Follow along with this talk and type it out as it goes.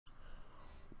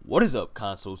What is up,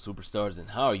 console superstars, and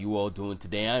how are you all doing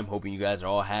today? I'm hoping you guys are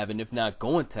all having, if not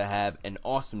going to have, an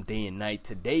awesome day and night.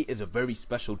 Today is a very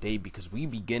special day because we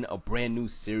begin a brand new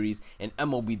series in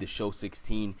MLB The Show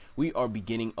 16. We are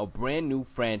beginning a brand new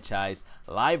franchise,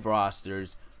 live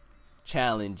rosters,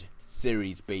 challenge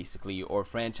series basically, or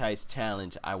franchise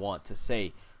challenge I want to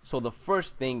say. So the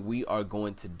first thing we are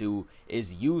going to do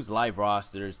is use live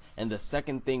rosters, and the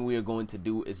second thing we are going to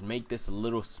do is make this a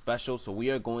little special. So we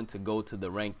are going to go to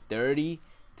the ranked 30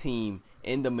 team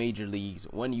in the major leagues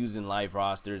when using live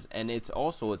rosters, and it's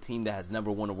also a team that has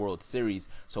never won a World Series.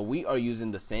 So we are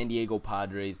using the San Diego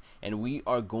Padres, and we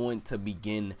are going to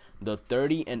begin the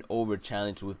 30 and over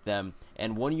challenge with them.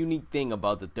 And one unique thing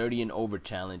about the 30 and over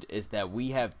challenge is that we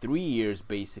have 3 years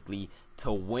basically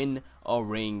to win a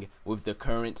ring with the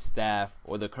current staff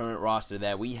or the current roster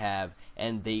that we have,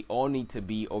 and they all need to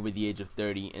be over the age of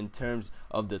 30 in terms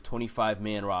of the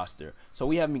 25-man roster. So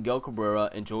we have Miguel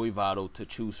Cabrera and Joey Votto to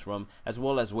choose from, as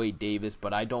well as Wade Davis,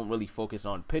 but I don't really focus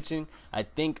on pitching. I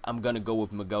think I'm going to go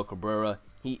with Miguel Cabrera.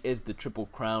 He is the Triple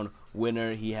Crown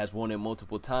winner. He has won it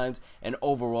multiple times, and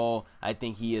overall, I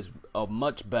think he is a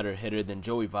much better hitter than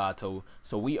Joey Votto,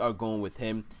 so we are going with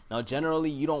him. Now,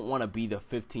 generally, you don't want to be the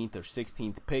 15th or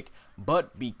 16th pick,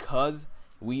 but because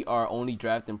we are only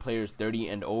drafting players 30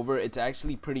 and over, it's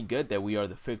actually pretty good that we are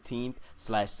the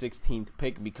 15th/16th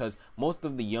pick, because most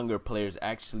of the younger players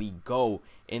actually go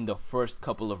in the first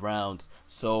couple of rounds.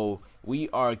 So we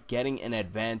are getting an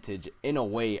advantage in a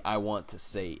way, I want to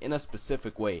say, in a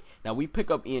specific way. Now we pick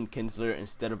up Ian Kinsler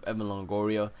instead of Evan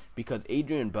Longoria because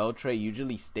Adrian Beltre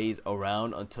usually stays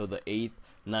around until the 8th,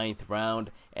 9th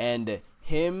round, and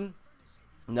him,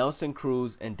 Nelson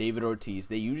Cruz, and David Ortiz,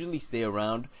 they usually stay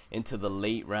around into the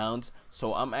late rounds.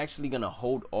 So I'm actually going to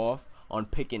hold off on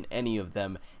picking any of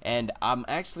them, and I'm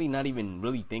actually not even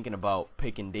really thinking about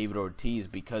picking David Ortiz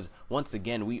because once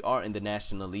again we are in the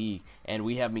National League and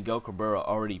we have Miguel Cabrera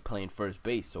already playing first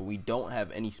base, so we don't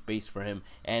have any space for him.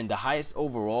 And the highest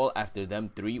overall after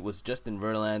them three was Justin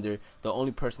Verlander. The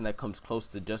only person that comes close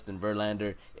to Justin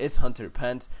Verlander is Hunter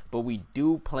Pence, but we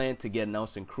do plan to get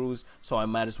Nelson Cruz, so I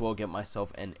might as well get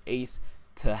myself an ace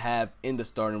to have in the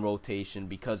starting rotation,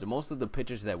 because most of the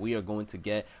pitchers that we are going to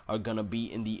get are going to be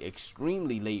in the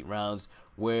extremely late rounds,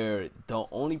 where the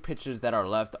only pitchers that are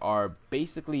left are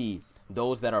basically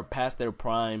those that are past their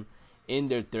prime, in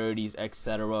their 30s,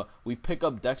 etc. We pick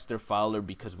up Dexter Fowler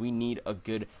because we need a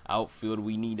good outfield.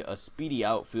 We need a speedy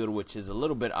outfield, which is a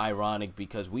little bit ironic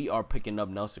because we are picking up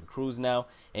Nelson Cruz now,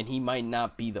 and he might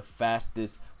not be the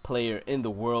fastest player in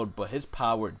the world, but his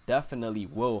power definitely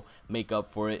will make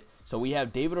up for it. So we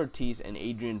have David Ortiz and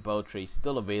Adrian Beltre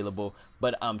still available,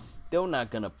 but I'm still not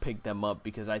going to pick them up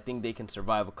because I think they can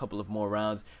survive a couple of more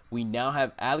rounds. We now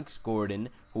have Alex Gordon,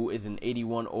 who is an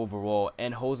 81 overall,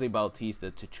 and Jose Bautista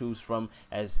to choose from.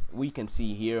 As we can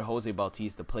see here, Jose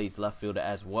Bautista plays left fielder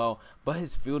as well, but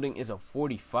his fielding is a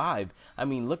 45. I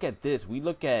mean, look at this. We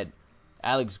look at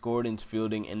Alex Gordon's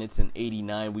fielding and it's an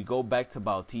 89. We go back to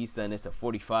Bautista and it's a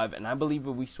 45, and I believe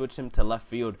if we switch him to left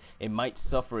field, it might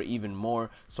suffer even more.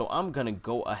 So I'm gonna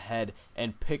go ahead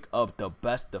and pick up the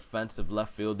best defensive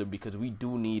left fielder because we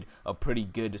do need a pretty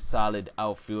good solid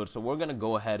outfield. So we're gonna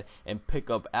go ahead and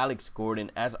pick up Alex Gordon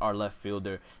as our left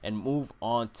fielder and move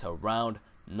on to round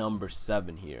number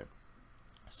 7 here.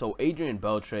 So Adrian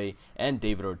Beltre and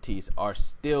David Ortiz are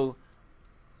still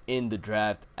in the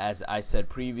draft. As I said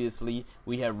previously,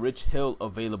 we have Rich Hill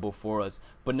available for us,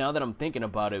 but now that I'm thinking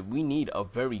about it, we need a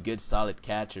very good solid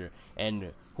catcher,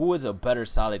 and who is a better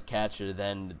solid catcher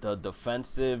than the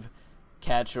defensive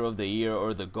catcher of the year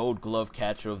or the Gold Glove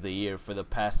catcher of the year for the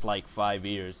past like 5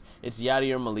 years? It's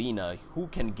Yadier Molina. Who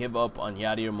can give up on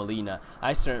Yadier Molina?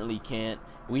 I certainly can't.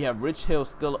 We have Rich Hill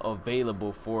still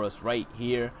available for us right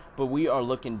here, but we are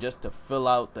looking just to fill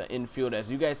out the infield. As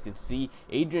you guys can see,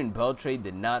 Adrian Beltre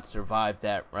did not survive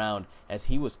that round as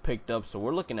he was picked up, so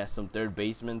we're looking at some third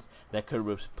basemen that could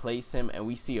replace him, and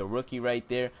we see a rookie right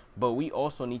there, but we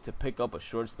also need to pick up a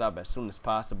shortstop as soon as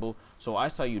possible. So I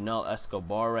saw Yunel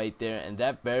Escobar right there, and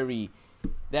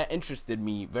that interested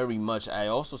me very much. I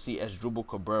also see Asdrubal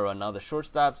Cabrera. Now the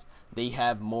shortstops, they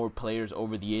have more players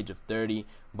over the age of 30,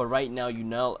 but right now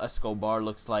Yunel Escobar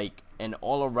looks like an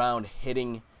all-around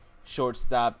hitting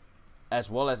shortstop, as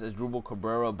well as Asdrubal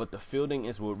Cabrera, but the fielding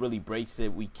is what really breaks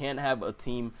it. We can't have a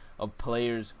team of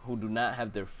players who do not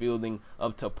have their fielding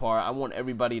up to par. I want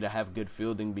everybody to have good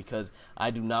fielding because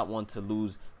I do not want to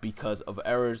lose because of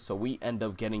errors. So we end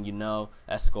up getting Yunel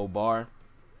Escobar.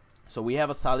 So we have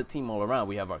a solid team all around.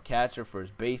 We have our catcher,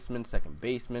 first baseman, second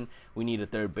baseman. We need a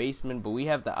third baseman, but we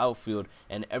have the outfield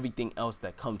and everything else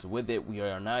that comes with it. We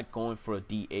are not going for a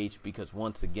DH because,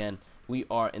 once again, we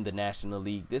are in the National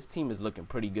League. This team is looking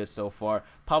pretty good so far.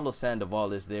 Pablo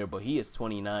Sandoval is there, but he is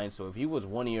 29, so if he was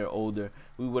 1 year older,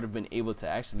 we would have been able to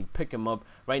actually pick him up.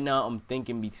 Right now, I'm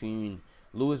thinking between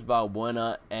Luis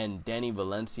Valbuena and Danny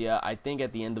Valencia. I think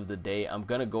at the end of the day, I'm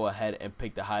going to go ahead and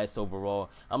pick the highest overall.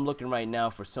 I'm looking right now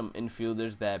for some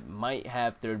infielders that might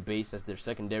have third base as their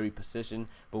secondary position,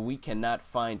 but we cannot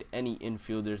find any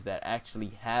infielders that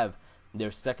actually have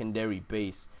their secondary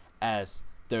base as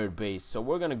third base. So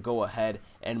we're going to go ahead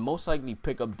and most likely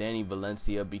pick up Danny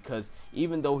Valencia, because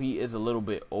even though he is a little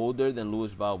bit older than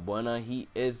Luis Valbuena, he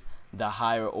is the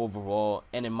higher overall,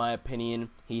 and in my opinion,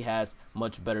 he has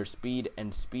much better speed,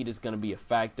 and speed is going to be a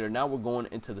factor. Now we're going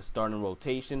into the starting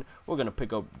rotation. We're going to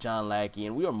pick up John Lackey,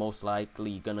 and we are most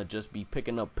likely going to just be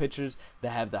picking up pitchers that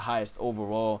have the highest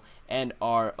overall and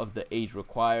are of the age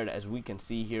required. As we can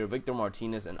see here, Victor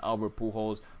Martinez and Albert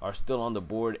Pujols are still on the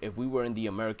board. If we were in the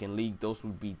American League, those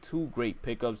would be two great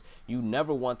pickups. You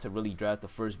never want to really draft the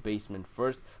first baseman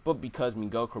first, but because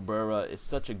Miguel Cabrera is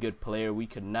such a good player, we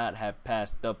could not have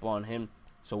passed up on him.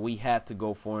 So we had to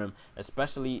go for him,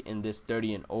 especially in this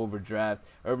 30 and over draft.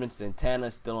 Irvin Santana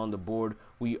is still on the board.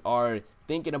 We are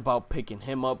thinking about picking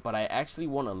him up, but I actually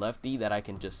want a lefty that I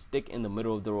can just stick in the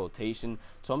middle of the rotation.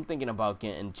 So I'm thinking about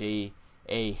getting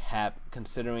J.A. Happ,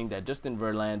 considering that Justin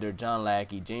Verlander, John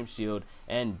Lackey, James Shield,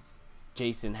 and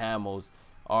Jason Hamels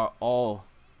are all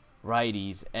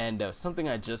righties. And something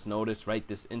I just noticed right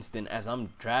this instant as I'm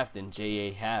drafting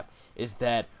J.A. Happ is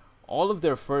that all of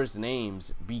their first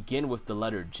names begin with the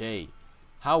letter J.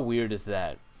 How weird is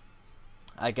that?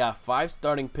 I got 5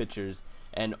 starting pitchers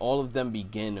and all of them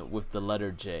begin with the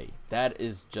letter J. That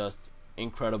is just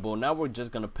incredible. Now we're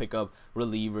just going to pick up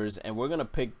relievers, and we're going to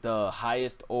pick the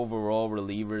highest overall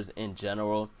relievers in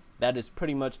general. That is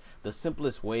pretty much the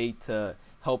simplest way to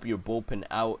help your bullpen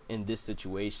out in this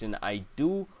situation. I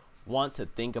do want to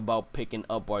think about picking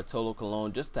up Bartolo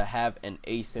Colon just to have an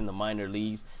ace in the minor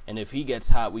leagues, and if he gets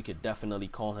hot, we could definitely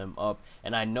call him up,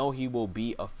 and I know he will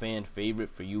be a fan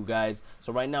favorite for you guys.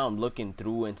 So right now I'm looking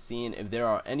through and seeing if there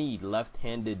are any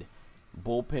left-handed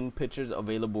bullpen pitchers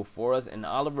available for us, and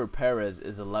Oliver Perez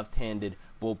is a left-handed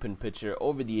bullpen pitcher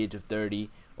over the age of 30,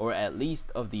 or at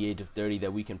least of the age of 30,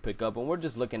 that we can pick up, and we're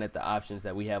just looking at the options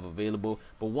that we have available.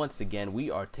 But once again, we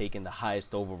are taking the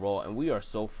highest overall, and we are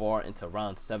so far into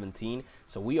round 17,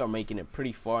 so we are making it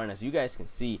pretty far, and as you guys can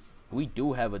see, we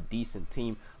do have a decent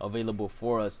team available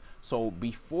for us. So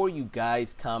before you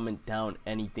guys comment down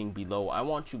anything below, I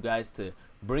want you guys to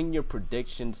bring your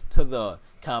predictions to the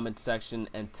comment section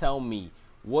and tell me,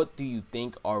 what do you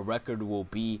think our record will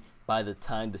be by the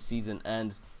time the season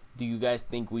ends? Do you guys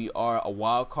think we are a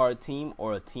wild card team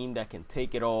or a team that can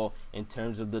take it all in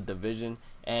terms of the division?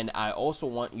 And I also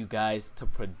want you guys to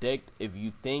predict if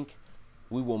you think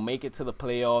we will make it to the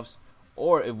playoffs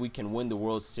or if we can win the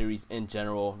World Series in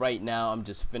general. Right now, I'm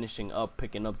just finishing up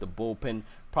picking up the bullpen.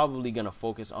 Probably going to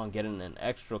focus on getting an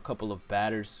extra couple of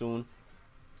batters soon.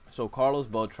 So Carlos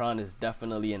Beltran is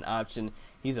definitely an option.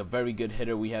 He's a very good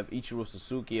hitter. We have Ichiro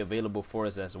Suzuki available for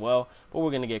us as well, but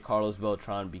we're going to get Carlos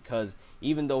Beltran because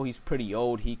even though he's pretty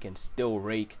old, he can still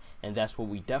rake, and that's what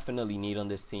we definitely need on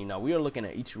this team. Now, we are looking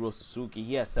at Ichiro Suzuki.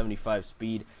 He has 75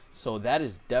 speed, so that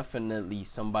is definitely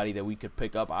somebody that we could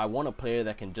pick up. I want a player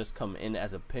that can just come in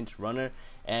as a pinch runner,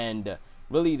 and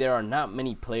really there are not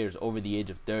many players over the age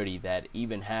of 30 that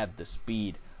even have the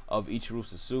speed of Ichiro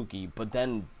Suzuki. But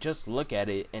then just look at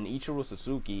it, and Ichiro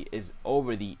Suzuki is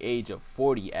over the age of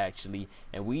 40 actually,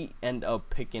 and we end up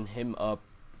picking him up.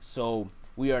 So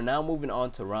we are now moving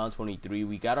on to round 23.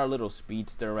 We got our little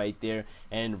speedster right there,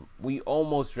 and we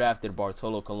almost drafted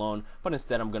Bartolo Colon, but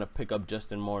instead I'm going to pick up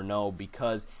Justin Morneau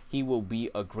because he will be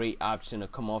a great option to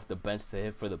come off the bench to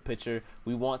hit for the pitcher.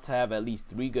 We want to have at least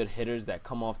 3 good hitters that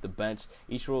come off the bench.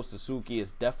 Ichiro Suzuki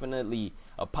is definitely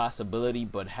a possibility,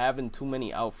 but having too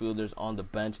many outfielders on the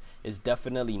bench is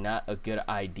definitely not a good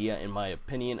idea in my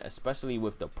opinion, especially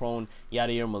with the prone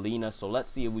Yadier Molina. So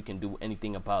let's see if we can do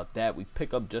anything about that. We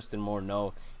pick up Justin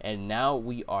Morneau, and now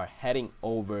we are heading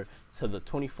over to the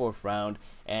 24th round.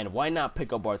 And why not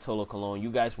pick up Bartolo Colon?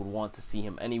 You guys would want to see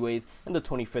him anyways. And the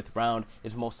 25th round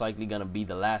is most likely going to be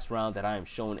the last round that I am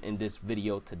showing in this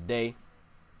video today.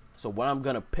 So what I'm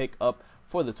going to pick up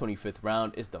for the 25th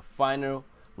round is the final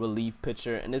relief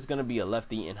pitcher, and it's going to be a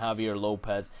lefty in Javier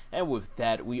Lopez. And with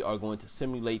that, we are going to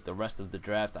simulate the rest of the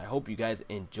draft. I hope you guys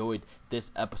enjoyed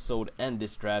this episode and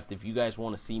this draft. If you guys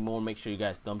want to see more, make sure you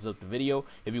guys thumbs up the video.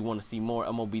 If you want to see more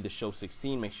MLB The Show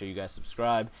 16, make sure you guys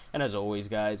subscribe. And as always,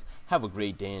 guys, have a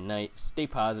great day and night. Stay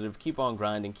positive, keep on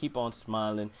grinding, keep on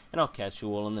smiling, and I'll catch you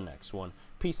all in the next one.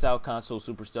 Peace out, console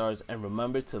superstars, and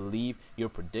remember to leave your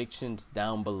predictions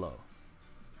down below.